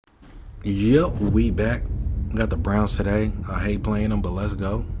Yep, we back. Got the Browns today. I hate playing them, but let's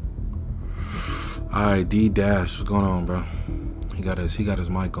go. Alright, D Dash, what's going on, bro? He got his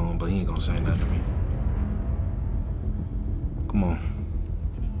mic on, but he ain't gonna say nothing to me. Come on.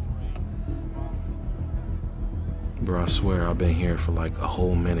 Bro, I swear I've been here for like a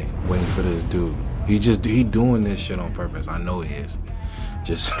whole minute waiting for this dude. He doing this shit on purpose. I know he is.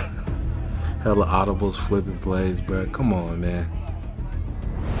 Just hella audibles, flipping plays, bro. Come on, man.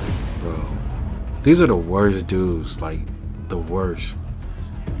 Bro. These are the worst dudes, like the worst.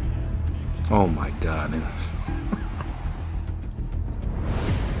 Oh my god.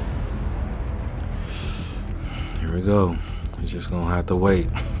 Here we go. He's just gonna have to wait.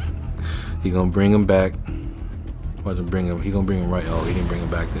 He gonna bring him back. Wasn't bring him. He gonna bring him right. Oh, he didn't bring him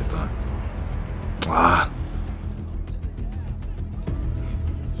back this time. Ah.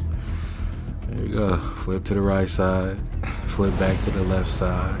 There you go. Flip to the right side. Flip back to the left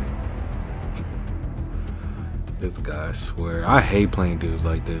side. This guy, I swear. I hate playing dudes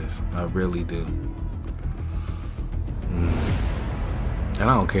like this. I really do. And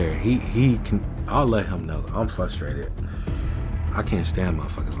I don't care. He can. I'll let him know. I'm frustrated. I can't stand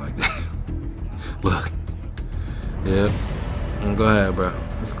motherfuckers like that. Look. Yep. Go ahead, bro.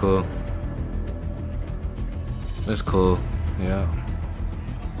 It's cool. It's cool. Yeah.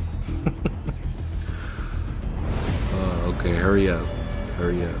 Okay, hurry up.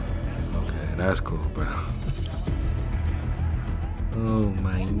 Hurry up. Okay, that's cool, bro. Oh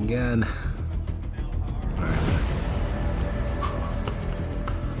my god. Alright, man.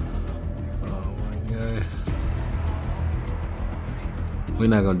 Oh my god. We're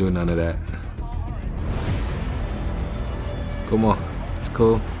not gonna do none of that. Come on. It's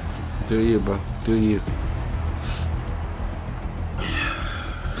cool. Do you, bro. Do you.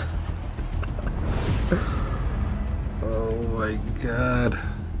 Oh my god.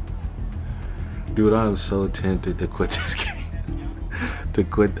 Dude, I'm so tempted to quit this game.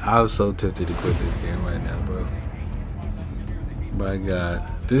 I'm so tempted to quit this game right now, bro. My god.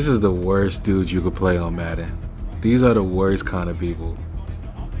 This is the worst dude you could play on Madden. These are the worst kind of people.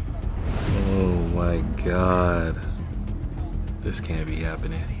 Oh my god. This can't be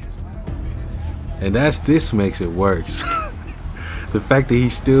happening. And this makes it worse. The fact that he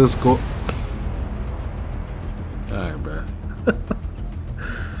still scored. Alright, bro.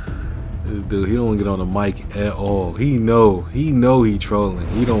 This dude, he don't want to get on the mic at all. He know he trolling.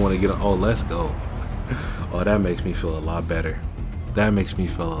 He don't want to get on. Oh, let's go. Oh, that makes me feel a lot better. That makes me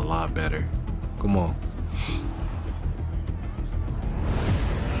feel a lot better. Come on.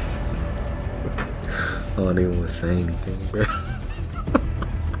 I don't even want to say anything, bro.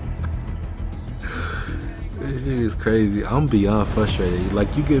 This shit is crazy. I'm beyond frustrated.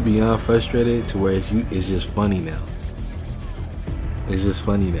 Like, you get beyond frustrated to where it's just funny now. It's just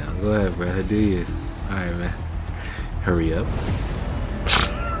funny now. Go ahead, bro. Do you? Alright, man. Hurry up.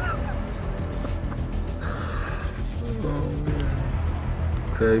 Oh, man.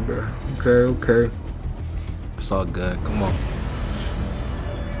 Okay, bro. Okay. It's all good. Come on.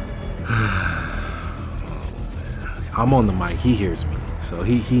 Oh, man. I'm on the mic. He hears me. So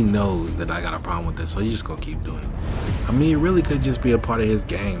he knows that I got a problem with this. So he's just going to keep doing it. I mean, it really could just be a part of his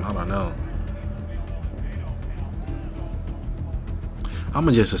game. I don't know. I'm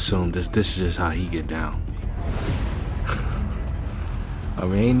gonna just assume this is just how he get down. I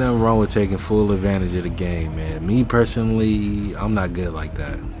mean, ain't nothing wrong with taking full advantage of the game, man. Me personally, I'm not good like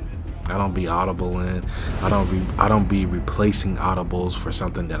that. I don't be audible in. I don't be replacing audibles for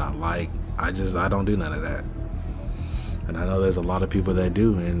something that I like. I don't do none of that. And I know there's a lot of people that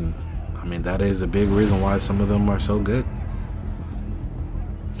do, and I mean, that is a big reason why some of them are so good.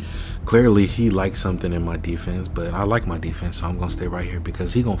 Clearly, he likes something in my defense, but I like my defense, so I'm going to stay right here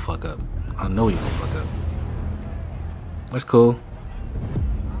because he going to fuck up. I know he going to fuck up. That's cool.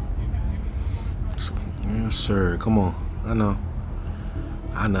 Yes, sir. Come on.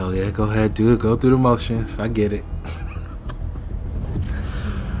 I know. Yeah, go ahead, do it. Go through the motions. I get it.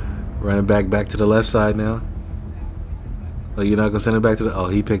 Running back to the left side now. Oh, you're not going to send it back to the... Oh,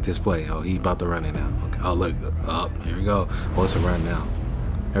 he picked his play. Oh, he about to run it now. Okay. Oh, look. Oh, here we go. Oh, it's a run now.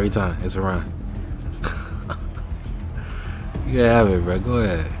 Every time, it's a run. You can have it, bro. Go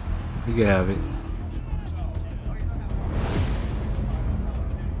ahead. You can have it.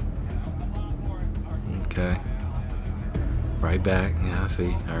 Okay. Right back. Yeah, I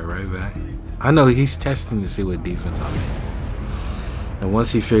see. All right, right back. I know he's testing to see what defense I'm in. And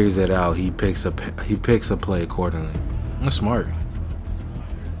once he figures it out, he picks a play accordingly. That's smart.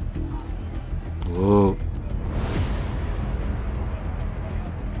 Whoa.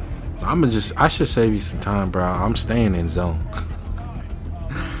 I should save you some time, bro. I'm staying in zone.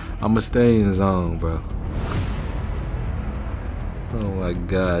 I'ma stay in zone, bro. Oh my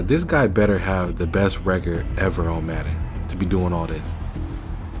god. This guy better have the best record ever on Madden to be doing all this.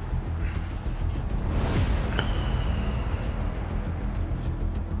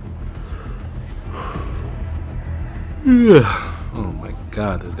 Oh my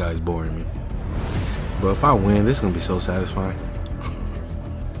god, this guy's boring me. But if I win, this is gonna be so satisfying.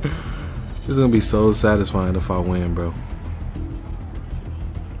 This is gonna be so satisfying if I win, bro.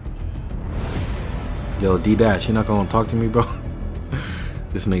 Yo, D-Dash, you not gonna talk to me, bro?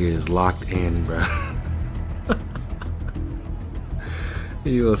 This nigga is locked in, bro.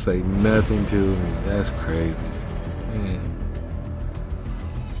 He gonna say nothing to me. That's crazy. Man.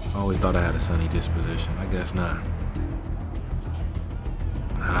 I always thought I had a sunny disposition. I guess not.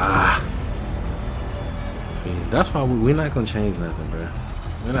 See, that's why we're not gonna change nothing, bro.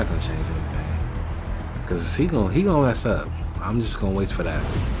 We're not gonna change anything. Cause he gonna mess up. I'm just gonna wait for that.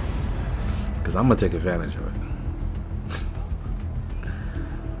 Cause I'm gonna take advantage of it.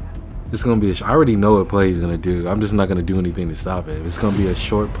 It's gonna be I already know what play he's gonna do. I'm just not gonna do anything to stop it. It's gonna be a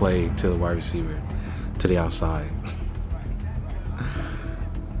short play to the wide receiver, to the outside.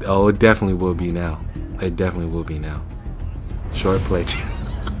 Oh, it definitely will be now. It definitely will be now. Short play.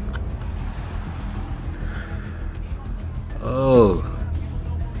 Oh.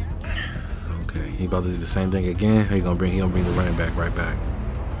 Okay, he about to do the same thing again. He gonna bring the running back right back.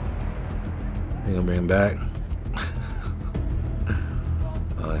 He gonna bring him back.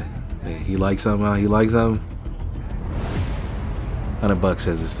 He likes something out. He likes something. $100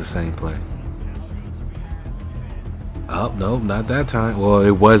 says it's the same play. Oh no, not that time. Well,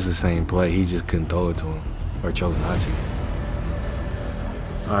 it was the same play. He just couldn't throw it to him, or chose not to.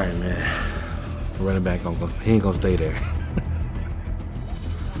 All right, man. Running back, he ain't gonna stay there.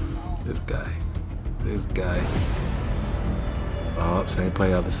 This guy. Oh, same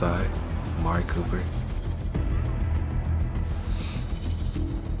play other side. Amari Cooper.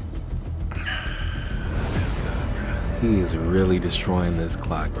 This guy, bro. He is really destroying this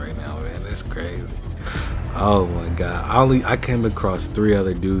clock right now, man. That's crazy. Oh my god. I came across 3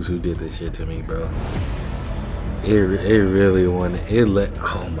 other dudes who did this shit to me, bro. It really wanted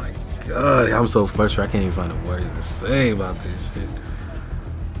oh my god. I'm so frustrated. I can't even find the words to say about this shit.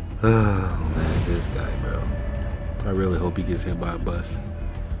 Oh man, this guy, bro. I really hope he gets hit by a bus.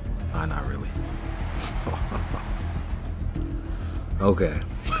 Not really. Okay.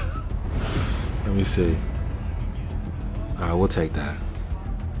 Let me see. Alright, we'll take that.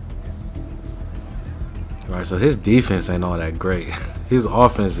 Alright, so his defense ain't all that great. His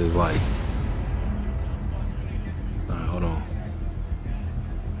offense is like... Alright, hold on.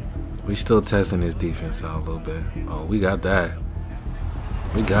 We still testing his defense out a little bit. Oh, we got that.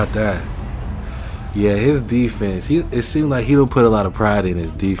 We got that. Yeah, his defense. It seemed like he don't put a lot of pride in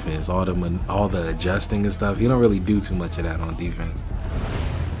his defense. All the adjusting and stuff. He don't really do too much of that on defense.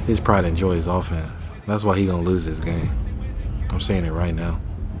 His pride enjoys his offense. That's why he gonna lose this game. I'm saying it right now.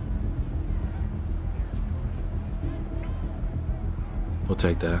 We'll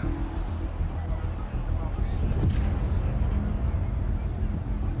take that.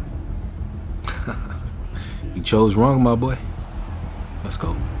 You chose wrong, my boy. Let's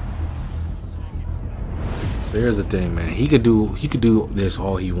go. So here's the thing, man. He could do this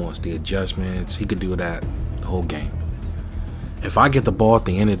all he wants. The adjustments, he could do that the whole game. If I get the ball at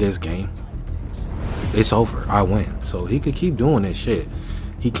the end of this game, it's over. I win. So he could keep doing this shit.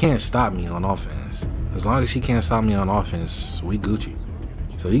 He can't stop me on offense. As long as he can't stop me on offense, we Gucci.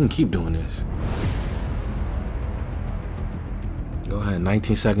 So he can keep doing this. Go ahead.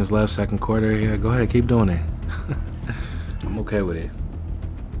 19 seconds left, second quarter. Yeah, go ahead. Keep doing it. I'm okay with it.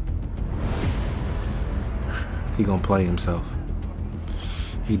 He gonna play himself.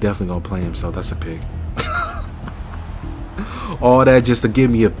 He definitely gonna play himself. That's a pick. All that just to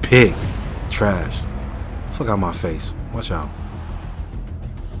give me a pick. Trash. Fuck out my face. Watch out.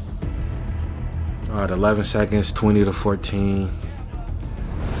 Alright, 11 seconds, 20-14.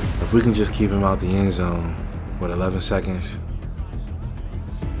 If we can just keep him out the end zone with 11 seconds,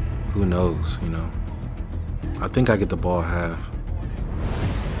 who knows, you know. I think I get the ball half.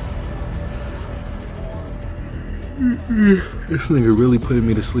 This nigga really putting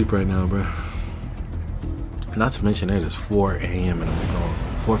me to sleep right now, bro. Not to mention it is 4 a.m. in the morning,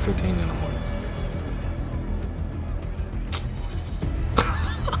 4:15 in the morning.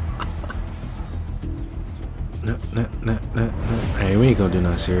 No. Hey, we ain't gonna do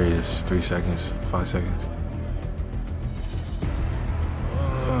nothing serious. 3 seconds, 5 seconds.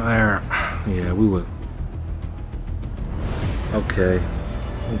 There. Yeah, we would. Okay.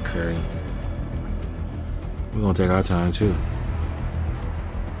 We're gonna take our time too.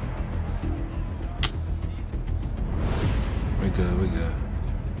 good. We good.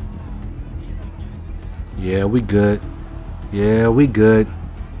 Yeah, we good. Yeah, we good.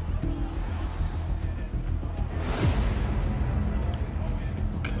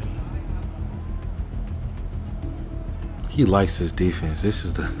 Okay. He likes his defense. This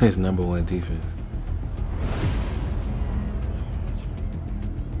is his #1 defense.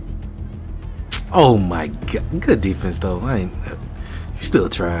 Oh my god. Good defense though. He's still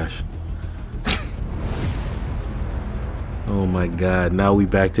trash. Oh my god. Now we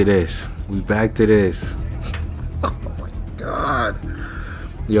back to this. We back to this. Oh my god.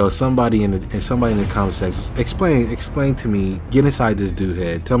 Yo, somebody in the comment section, explain to me. Get inside this dude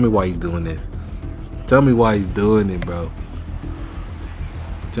head. Tell me why he's doing this. Tell me why he's doing it, bro.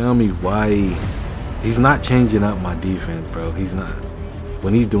 Tell me why he's not changing up my defense, bro. He's not.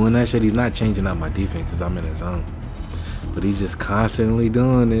 When he's doing that shit, he's not changing up my defense because I'm in his zone. But he's just constantly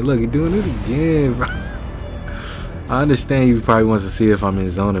doing it. Look, he's doing it again, bro. I understand he probably wants to see if I'm in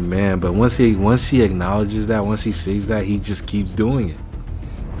his zone or man, but once he acknowledges that, once he sees that, he just keeps doing it.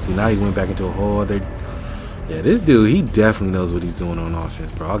 See, now he went back into a whole other. Yeah, this dude, he definitely knows what he's doing on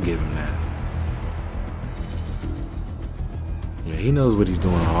offense, bro. I'll give him that. Yeah, he knows what he's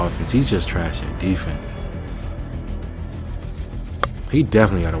doing on offense. He's just trash at defense. He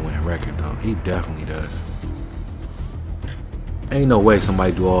definitely got a winning record, though. He definitely does. Ain't no way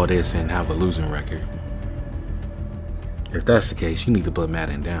somebody do all this and have a losing record. If that's the case, you need to put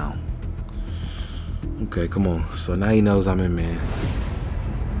Madden down. Okay, come on. So now he knows I'm in man.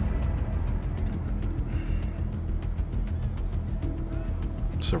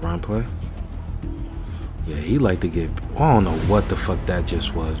 It's a run play. Yeah, he like to get. I don't know what the fuck that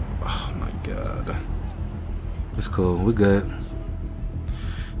just was. Oh my god. It's cool. We good.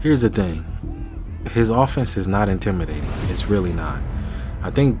 Here's the thing. His offense is not intimidating. It's really not. I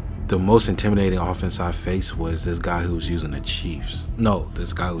think the most intimidating offense I faced was this guy who's using the Chiefs. No,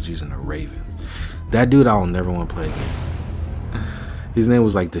 this guy who's using the Ravens. That dude I'll never want to play again. His name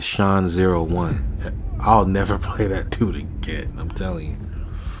was like Deshaun01. I'll never play that dude again. I'm telling you.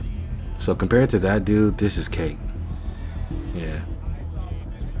 So compared to that dude, this is cake. Yeah.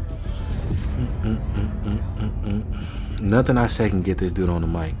 Nothing I say can get this dude on the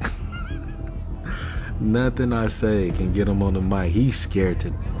mic. Nothing I say can get him on the mic. He's scared to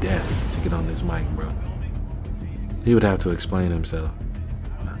death to get on this mic, bro. He would have to explain himself.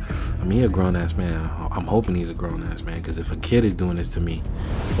 I mean, he's a grown-ass man. I'm hoping he's a grown-ass man, because if a kid is doing this to me,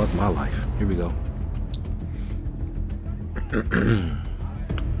 fuck my life. Here we go.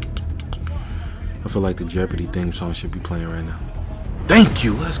 I feel like the Jeopardy theme song should be playing right now. Thank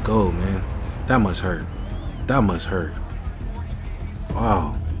you. Let's go, man. That must hurt. That must hurt.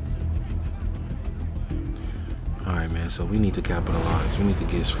 Wow. Alright, man, so we need to capitalize. We need to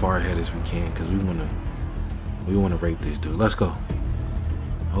get as far ahead as we can, because we wanna rape this dude. Let's go.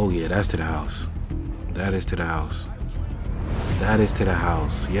 Oh yeah, that's to the house. That is to the house. That is to the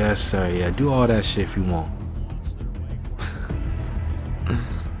house. Yes, sir. Yeah, do all that shit if you want.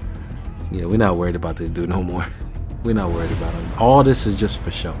 Yeah, we're not worried about this dude no more. We're not worried about him. All this is just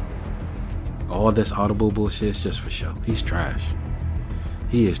for show. All this audible bullshit is just for show. He's trash.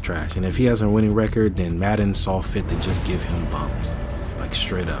 He is trash. And if he has a winning record, then Madden saw fit to just give him bums. Like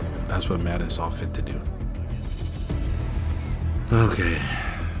straight up. That's what Madden saw fit to do. Okay.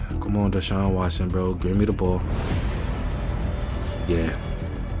 Come on, Deshaun Watson, bro. Give me the ball. Yeah.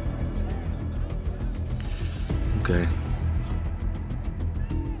 Okay.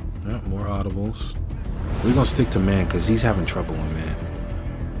 Yep, more audibles. We're gonna stick to man because he's having trouble with man.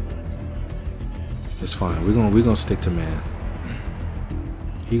 It's fine. We're gonna stick to man.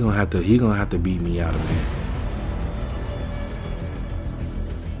 He gonna have to beat me out of man.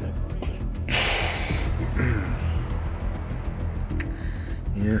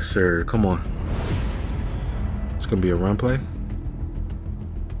 Yes, sir. Come on. It's gonna be a run play.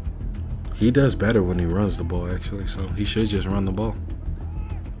 He does better when he runs the ball, actually, so he should just run the ball.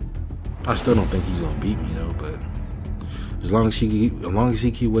 I still don't think he's gonna beat me though, but as long as he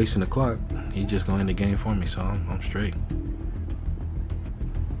keep wasting the clock, he just gonna end the game for me. So I'm straight.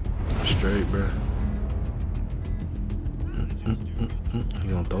 I'm straight, bro. You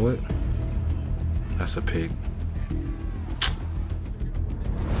gonna throw it? That's a pick.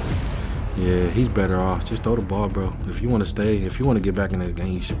 Yeah, he's better off. Just throw the ball, bro. If you want to stay, if you want to get back in this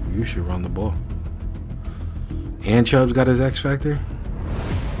game, you should run the ball. And Chubb's got his X factor.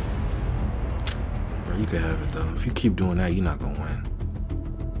 Bro, you can have it though. If you keep doing that, you're not gonna win.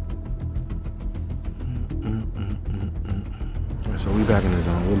 Right, so we back in the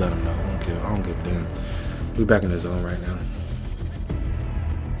zone. We'll let him know. I don't give a damn. We back in the zone right now.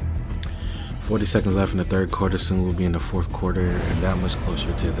 40 seconds left in the third quarter. Soon we'll be in the fourth quarter, and that much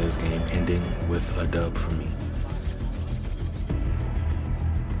closer to this game ending with a dub for me.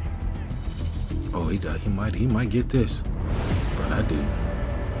 Oh, he might get this. But I do.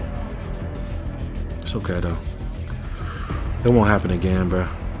 It's okay though. It won't happen again, bro.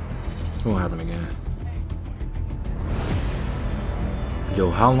 It won't happen again.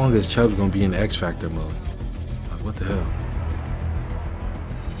 Yo, how long is Chubb gonna be in X Factor mode? Like, what the hell?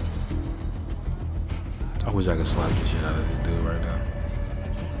 I wish I could slap the shit out of this dude right now.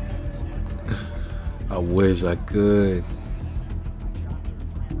 I wish I could.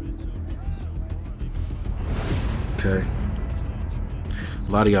 Okay.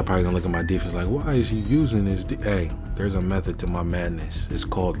 A lot of y'all probably gonna look at my defense like, why is he using this? Hey, there's a method to my madness. It's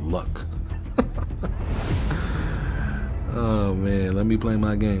called luck. Oh man, let me play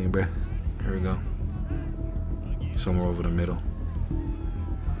my game, bruh. Here we go. Somewhere over the middle.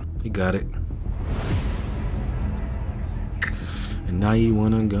 He got it. And now you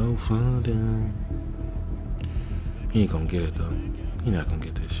wanna go further. He ain't gonna get it though. He not gonna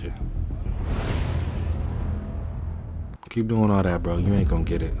get this shit. Keep doing all that, bro. You ain't gonna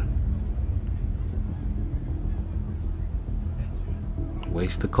get it.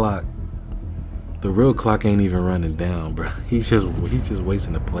 Waste the clock. The real clock ain't even running down, bro. He's just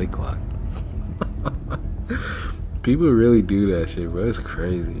wasting the play clock. People really do that shit, bro. It's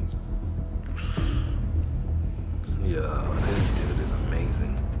crazy. Yo, this dude is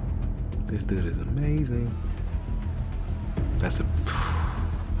amazing. This dude is amazing. That's a...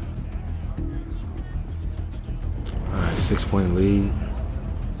 Alright, 6-point lead.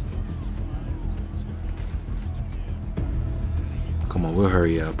 Come on, we'll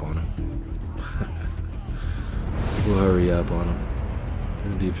hurry up on him. We'll hurry up on him.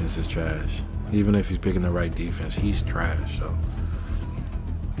 His defense is trash. Even if he's picking the right defense, he's trash, so.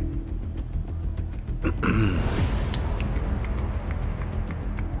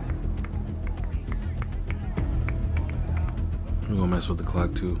 We're gonna mess with the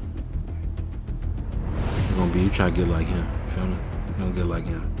clock too. We're gonna be, you try to get like him, feel me? You're gonna get like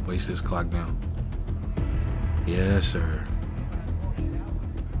him. Waste this clock down. Yes, sir.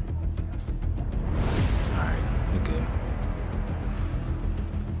 Alright, okay.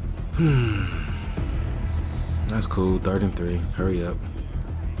 That's cool, 3rd and 3. Hurry up.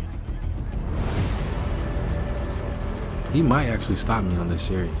 He might actually stop me on this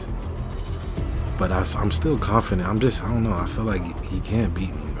series. But I'm still confident. I don't know. I feel like he can't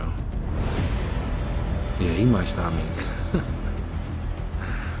beat me, bro. Yeah, he might stop me.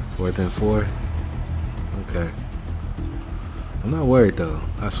 4th and 4. Okay. I'm not worried, though.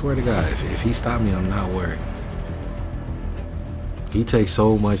 I swear to God, if he stopped me, I'm not worried. He takes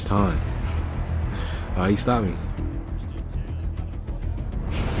so much time. Oh, he stopped me.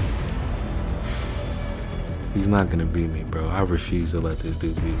 He's not gonna beat me, bro. I refuse to let this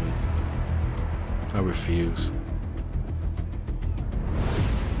dude beat me. I refuse.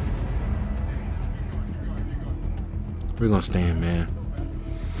 We're gonna stand, man.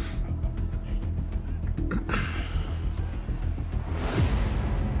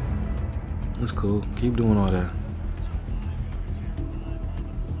 That's cool. Keep doing all that.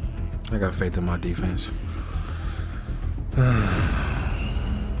 I got faith in my defense.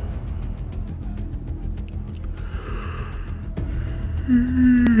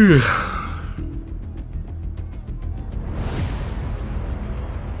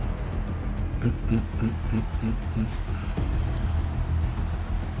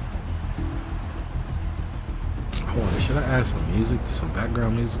 Should I add some music, some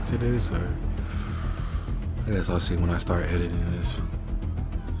background music to this, or I guess I'll see when I start editing this.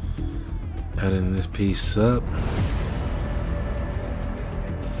 Editing this piece up.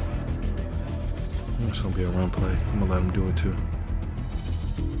 It's gonna be a run play. I'm gonna let him do it too.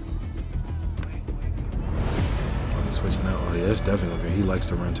 Oh, he's switching out. Oh yeah, it's definitely gonna be. He likes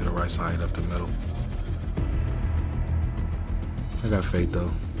to run to the right side up the middle. I got faith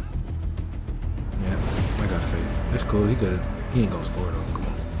though. Yeah, I got faith. It's cool. He ain't gonna score though. Come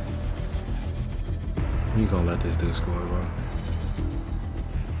on. He ain't gonna let this dude score, bro.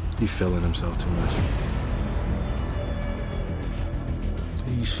 He's feeling himself too much.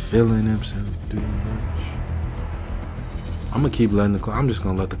 He's feeling himself too much. I'm gonna keep letting the clock. I'm just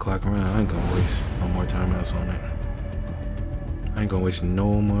gonna let the clock run. I ain't gonna waste no more timeouts on it. I ain't gonna waste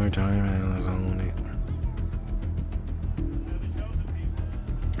no more timeouts on it.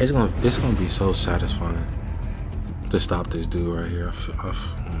 It's gonna be so satisfying to stop this dude right here. Oh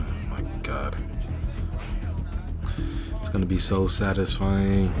my God. It's gonna be so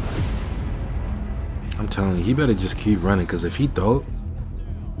satisfying. I'm telling you, he better just keep running, because if he throw,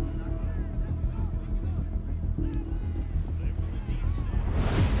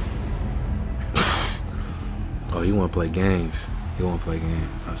 Oh, he want to play games. He want to play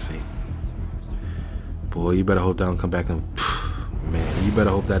games. I see. Boy, you better hope that don't come back and... Man, you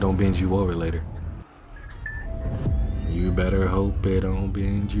better hope that don't bend you over later. You better hope it don't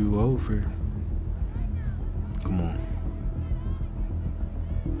bend you over. Come on.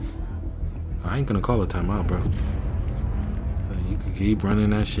 I ain't gonna call a timeout, bro. You can keep running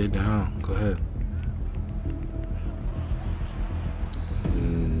that shit down. Go ahead.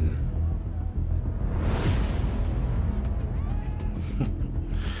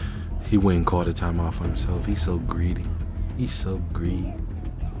 He wouldn't call the timeout for himself. He's so greedy. He's so greedy.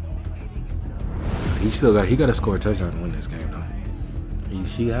 He got to score a touchdown to win this game, though.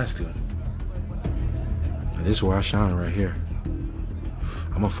 He has to. And this is where I shine right here.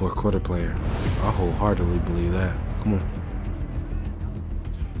 I'm a fourth quarter player. I wholeheartedly believe that. Come on.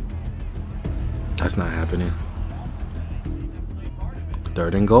 That's not happening.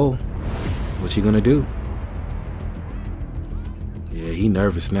 3rd and goal. What you gonna do? Yeah, he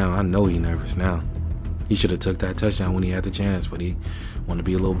nervous now. I know he nervous now. He should have took that touchdown when he had the chance, but he wanted to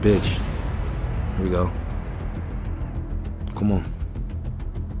be a little bitch. Here we go. Come on.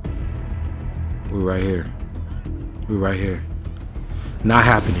 We're right here. We're right here. Not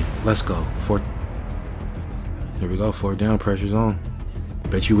happening. Let's go. Here we go. 4th down. Pressure's on.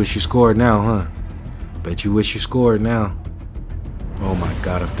 Bet you wish you scored now, huh? Bet you wish you scored now. Oh my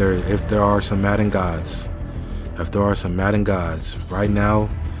God! If there are some Madden gods, right now,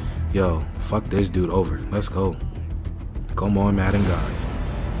 yo, fuck this dude over. Let's go. Come on, Madden gods.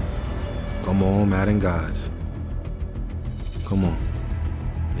 Come on, Madden gods. Come on.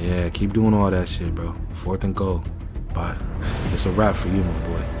 Yeah, keep doing all that shit, bro. 4th and goal. But it's a wrap for you, my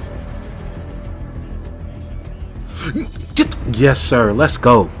boy. Yes, sir. Let's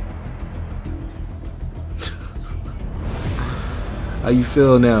go. How you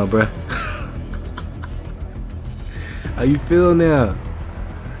feel now, bruh? How you feel now?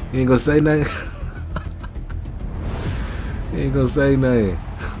 You ain't gonna say nothing? You ain't gonna say nothing.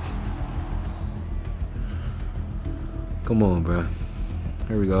 Come on, bruh.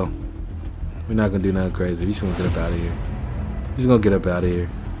 Here we go. We're not gonna do nothing crazy. We're just gonna get up out of here. We're just gonna get up out of here.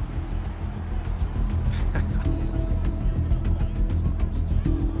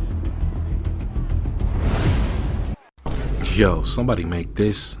 Yo, somebody make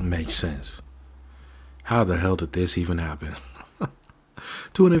this make sense. How the hell did this even happen?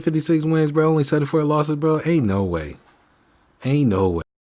 256 wins, bro. Only 74 losses, bro. Ain't no way. Ain't no way.